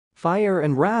Fire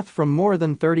and wrath from more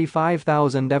than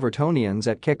 35,000 Evertonians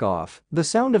at kickoff. The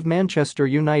sound of Manchester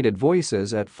United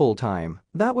voices at full time.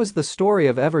 That was the story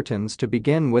of Everton's to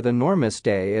begin with enormous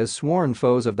day as sworn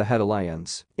foes of the Head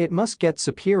Alliance. It must get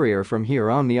superior from here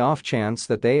on the off chance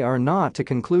that they are not to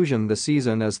conclusion the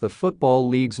season as the Football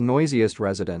League's noisiest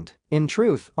resident. In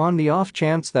truth, on the off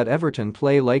chance that Everton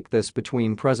play like this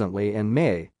between presently and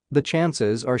May, the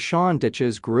chances are Sean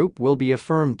Dyche's group will be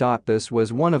affirmed. This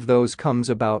was one of those comes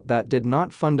about that did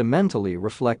not fundamentally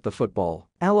reflect the football.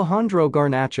 Alejandro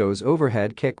Garnacho's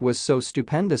overhead kick was so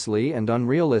stupendously and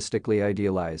unrealistically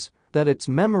idealized that its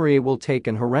memory will take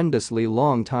an horrendously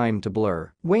long time to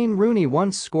blur. Wayne Rooney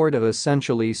once scored an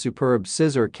essentially superb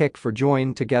scissor kick for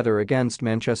joined together against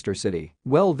Manchester City.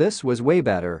 Well, this was way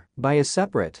better, by a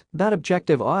separate. That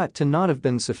objective ought to not have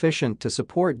been sufficient to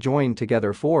support joined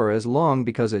together for as long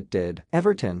because it did.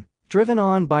 Everton, driven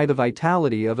on by the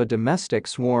vitality of a domestic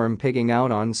swarm pigging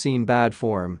out on scene bad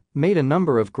form, made a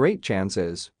number of great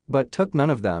chances, but took none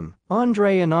of them.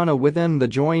 Andre Onana within the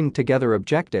joined together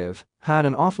objective had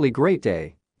an awfully great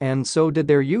day, and so did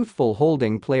their youthful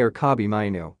holding player Kobbie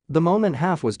Mainoo. The moment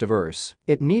half was diverse.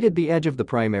 It needed the edge of the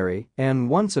primary, and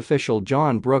once official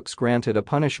John Brooks granted a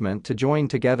punishment to join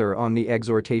together on the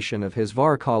exhortation of his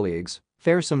VAR colleagues,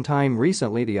 fair some time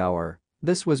recently the hour.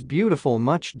 This was beautiful,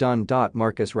 much done.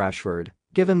 Marcus Rashford,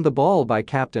 given the ball by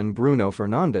captain Bruno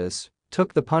Fernandes,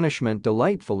 took the punishment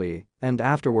delightfully, and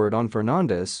afterward on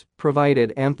Fernandes,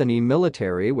 provided Anthony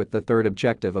Military with the third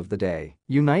objective of the day.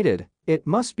 United, it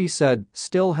must be said,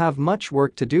 still have much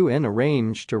work to do in a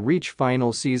range to reach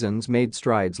final season's made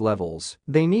strides levels.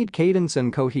 They need cadence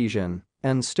and cohesion.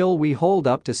 And still we hold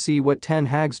up to see what Ten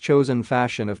Hag's chosen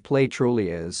fashion of play truly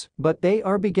is. But they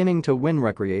are beginning to win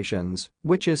recreations,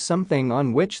 which is something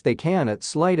on which they can at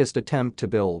slightest attempt to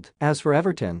build. As for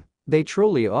Everton, they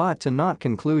truly ought to not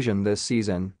conclusion this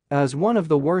season as one of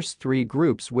the worst three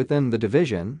groups within the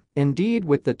division, indeed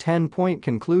with the 10-point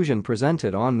conclusion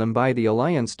presented on them by the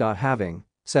Alliance. Having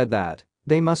said that,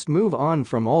 they must move on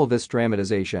from all this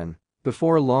dramatization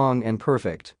before long and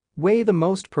perfect. Way the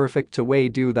most perfect to way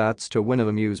do that's to win of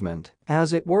amusement.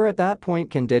 As it were at that point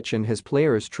can Dyche and his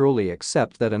players truly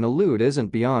accept that an elude isn't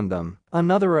beyond them.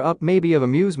 Another up maybe of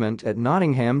amusement at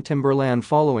Nottingham Timberland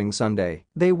following Sunday.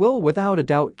 They will without a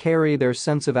doubt carry their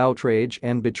sense of outrage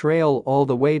and betrayal all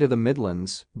the way to the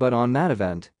Midlands, but on that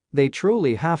event, they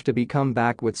truly have to be come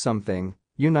back with something.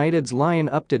 United's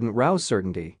line-up didn't rouse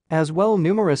certainty, as well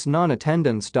numerous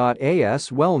non-attendance.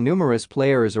 As well numerous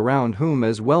players around whom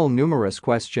as well numerous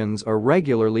questions are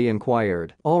regularly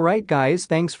inquired. Alright guys,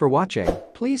 thanks for watching.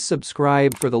 Please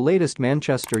subscribe for the latest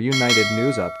Manchester United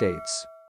news updates.